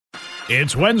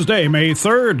It's Wednesday, May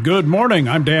 3rd. Good morning.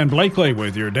 I'm Dan Blakely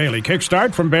with your daily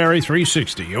kickstart from Barrie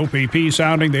 360. OPP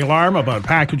sounding the alarm about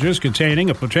packages containing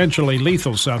a potentially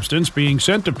lethal substance being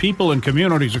sent to people in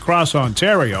communities across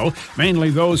Ontario, mainly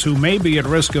those who may be at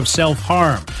risk of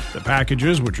self-harm. The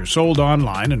packages, which are sold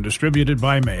online and distributed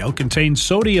by mail, contain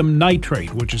sodium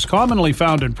nitrate, which is commonly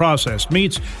found in processed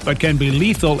meats but can be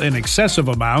lethal in excessive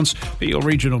amounts. Peel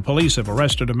Regional Police have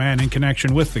arrested a man in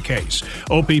connection with the case.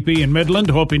 OPP in Midland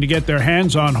hoping to get their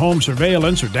hands on home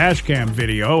surveillance or dashcam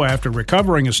video after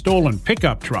recovering a stolen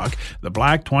pickup truck. The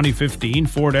black 2015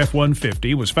 Ford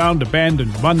F-150 was found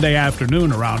abandoned Monday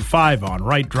afternoon around 5 on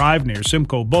Wright Drive near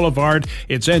Simcoe Boulevard.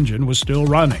 Its engine was still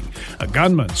running. A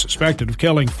gunman suspected of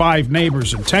killing 5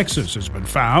 neighbors in Texas has been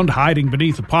found hiding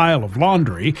beneath a pile of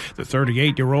laundry. The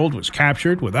 38-year-old was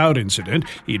captured without incident.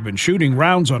 He'd been shooting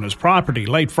rounds on his property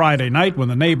late Friday night when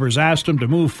the neighbors asked him to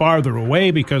move farther away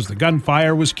because the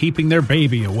gunfire was keeping their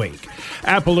baby awake.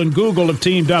 Apple and Google have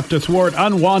teamed up to thwart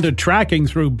unwanted tracking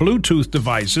through Bluetooth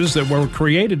devices that were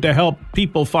created to help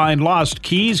people find lost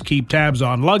keys, keep tabs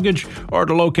on luggage, or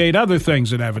to locate other things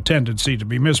that have a tendency to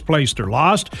be misplaced or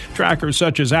lost. Trackers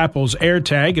such as Apple's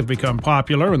AirTag have become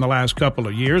popular in the last couple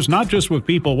of years, not just with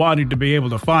people wanting to be able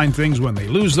to find things when they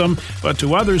lose them, but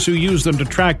to others who use them to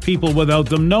track people without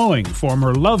them knowing,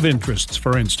 former love interests,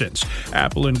 for instance.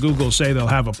 Apple and Google say they'll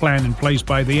have a plan in place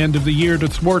by the end of the year to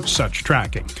thwart such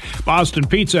tracking. Boston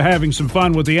Pizza having some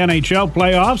fun with the NHL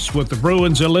playoffs. With the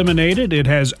Bruins eliminated, it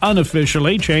has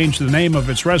unofficially changed the name of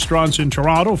its restaurants in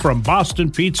Toronto from Boston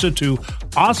Pizza to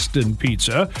Austin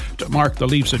Pizza to mark the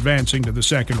Leafs advancing to the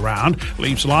second round.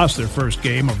 Leafs lost their first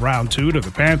game of round 2 to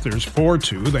the Panthers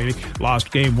 4-2. They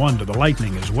lost game 1 to the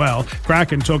Lightning as well.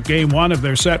 Kraken took game 1 of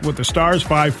their set with the Stars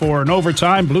 5-4 in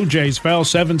overtime. Blue Jays fell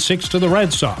 7-6 to the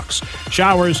Red Sox.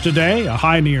 Showers today, a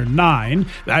high near 9.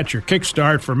 That's your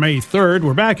kickstart for May 3rd.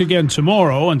 We're back again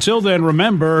tomorrow. Until then,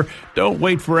 remember, don't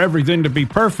wait for everything to be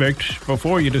perfect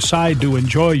before you decide to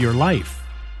enjoy your life.